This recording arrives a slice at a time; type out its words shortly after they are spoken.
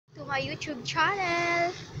YouTube channel.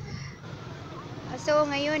 So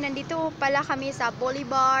ngayon nandito pala kami sa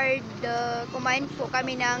Boulevard. Kumain po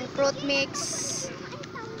kami ng fruit mix.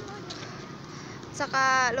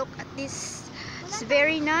 Saka look at this. It's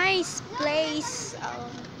very nice place.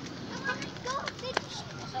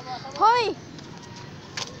 Hoy!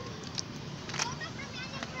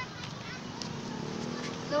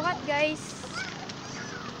 Look at guys.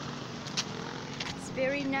 It's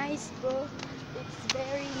very nice, bro. It's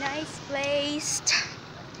very nice place.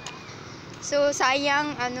 So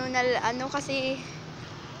sayang ano kasi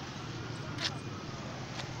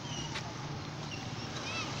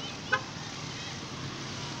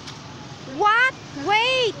what?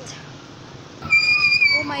 Wait.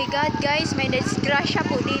 Oh my god, guys, may disgrasya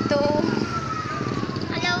po dito.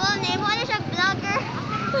 Alam mo, name mo ano siya vlogger.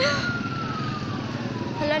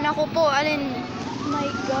 Hala na ko po, alin. Oh my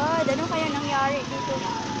god, ano kaya nangyari dito?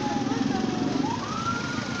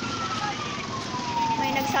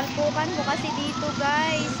 May nagsalpukan po kasi dito,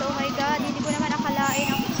 guys. Oh my god, hindi ko naman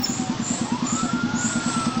akalain ako.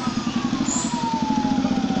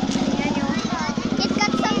 Tingnan nyo. It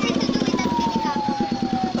got something to do with that pinikap.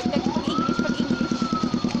 Pag-English.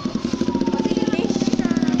 Pag-English.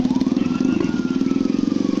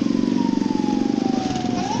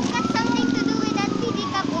 It got something to do with that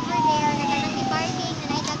pinikap over there. Nagkanang di-parking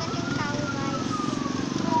na naitagan yung tao, guys.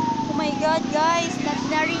 Oh my god, guys.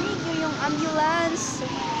 Narinig nyo yung ambulance.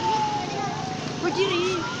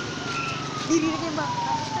 Diri rin ba?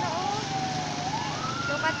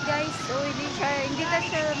 Look at guys. Oh, hindi ka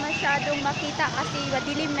siya masyadong makita kasi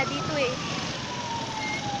madilim na dito eh.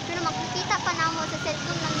 Pero makikita pa na mo sa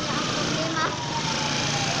cellphone lang niya ang problema.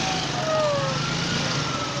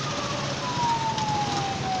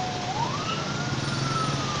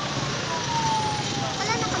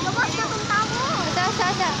 Wala, nakagawas na itong tao.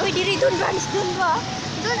 Sa. Uy, diri dun ba? Dun ba?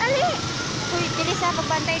 Doon, ali. Uy, dili sa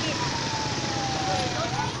pagbantay din.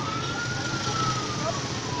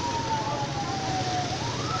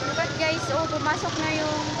 Look at guys, oh, pumasok na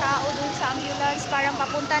yung tao dun sa ambulance. Parang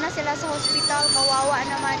papunta na sila sa hospital. Kawawa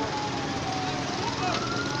naman.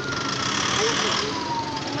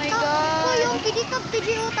 Oh my God. Oh, yung pedicab,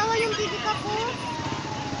 PDO, tawa yung pedicab po.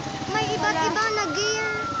 May iba't iba na gear.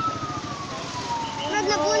 Mag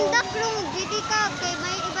nabundak yung pedicab, kay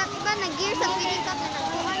may iba't iba na gear sa pedicab na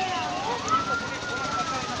nakuha.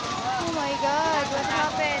 Oh my God, what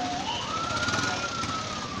happened?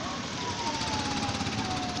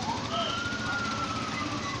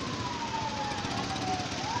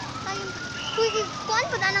 Uy, kuan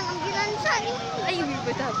pa ang ambulansya eh. Ay, yung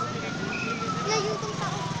iba tabo. Yeah, yung kung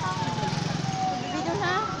tao. Video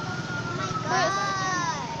na. Oh my God.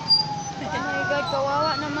 Oh my God,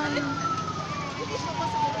 kawawa naman.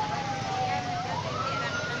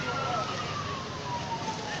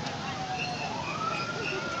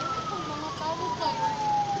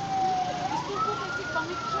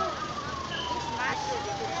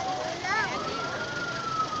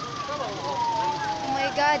 Oh my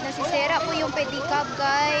God, nasisira po yung pedicab,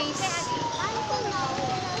 guys.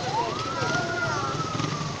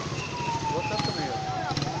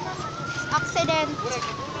 Accident.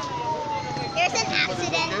 There's an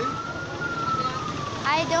accident.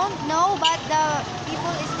 I don't know, but the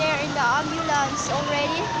people is there in the ambulance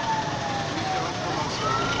already.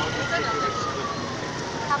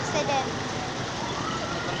 Accident.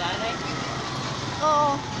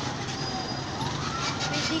 Oo.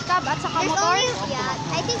 Pedicab at saka There's motor. only, yeah,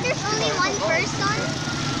 I think there's only one person.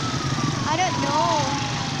 I don't know.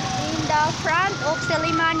 In the front of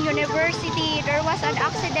Seliman University, there was an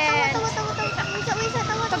accident. Tawa.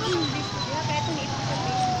 Pag-English. Kaya ito ni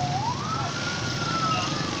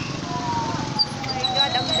Oh my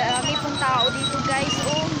God, ang dami pong tao dito, guys.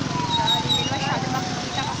 Oh my God, hindi masyado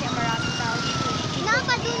makikita kasi ang maraming tao dito.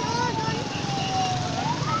 Naka dun, dun.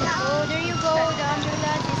 So there you go, the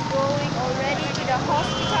ambulance is going already to the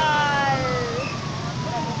hospital.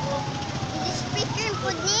 This speaker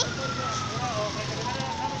pud ni.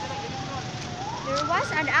 There was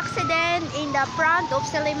an accident in the front of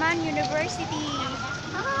Seliman University.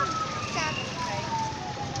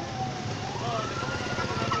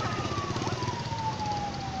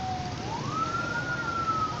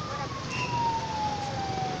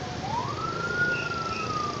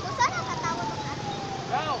 Kung saan ang katawa ng ate?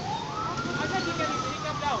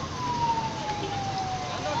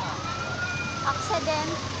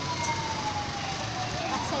 Accident.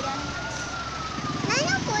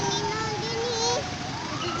 Nana po nino dini.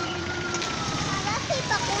 Kasi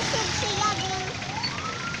pakusog siya dun.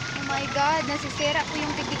 Oh my God, nasisira po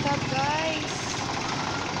yung pedicab, guys.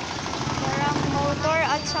 Parang motor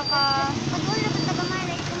at saka... Pag-ulo na pag tagamay,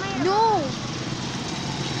 like kumay. No!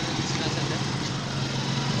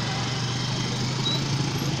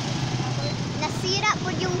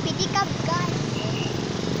 pedicab, guys.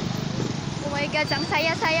 Oh my God, ang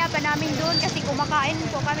saya-saya pa namin doon kasi kumakain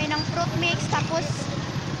po kami ng fruit mix. Tapos,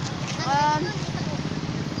 wait.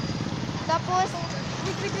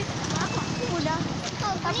 Ako muna.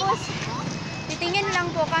 Tapos, titingin lang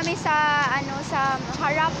po kami sa, sa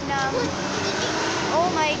harap ng, oh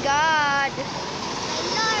my God. My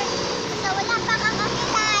Lord, so wala pa kang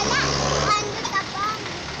kakilala. Ano ka ba?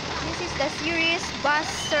 This is the series bus.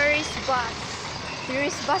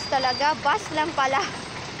 Series bus talaga. Bus lang pala.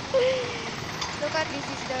 Look at this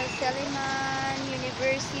is the Seliman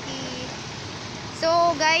University.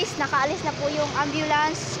 So guys, nakaalis na po yung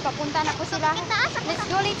ambulance. Papunta na po sila. Let's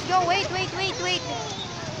go. Wait.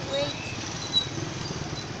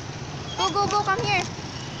 Go, come here.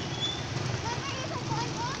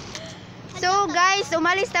 So guys,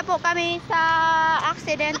 umalis na po kami sa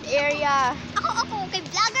accident area. Ako, okay,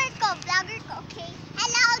 vlogger ko, okay?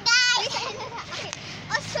 Hello, guys! Okay.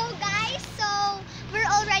 Also, guys, so, we're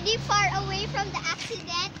already far away from the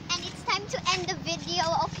accident and it's time to end the video,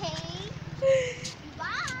 okay?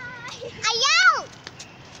 Bye! Ayaw!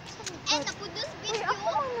 And ako this video.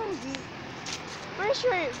 Where's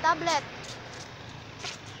your tablet?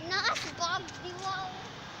 Naas Bob, di wow.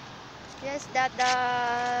 Yes, that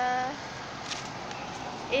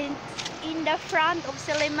in the front of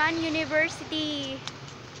Seliman University.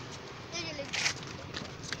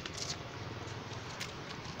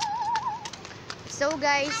 So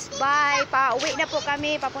guys, bye. Pauwi na po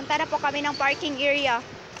kami. Papunta na po kami ng parking area.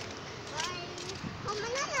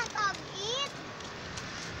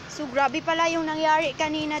 So grabe pala yung nangyari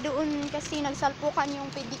kanina doon kasi nagsalpukan yung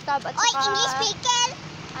pedicab at saka English speaker.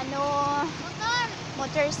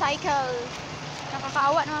 Motorcycle.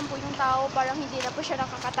 Nakakaawa naman po yung tao, parang hindi na po siya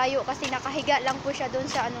nakakatayo kasi nakahiga lang po siya doon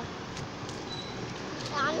sa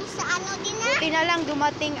Sa ano din na? Buti na lang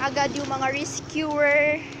dumating agad yung mga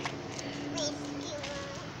rescuer.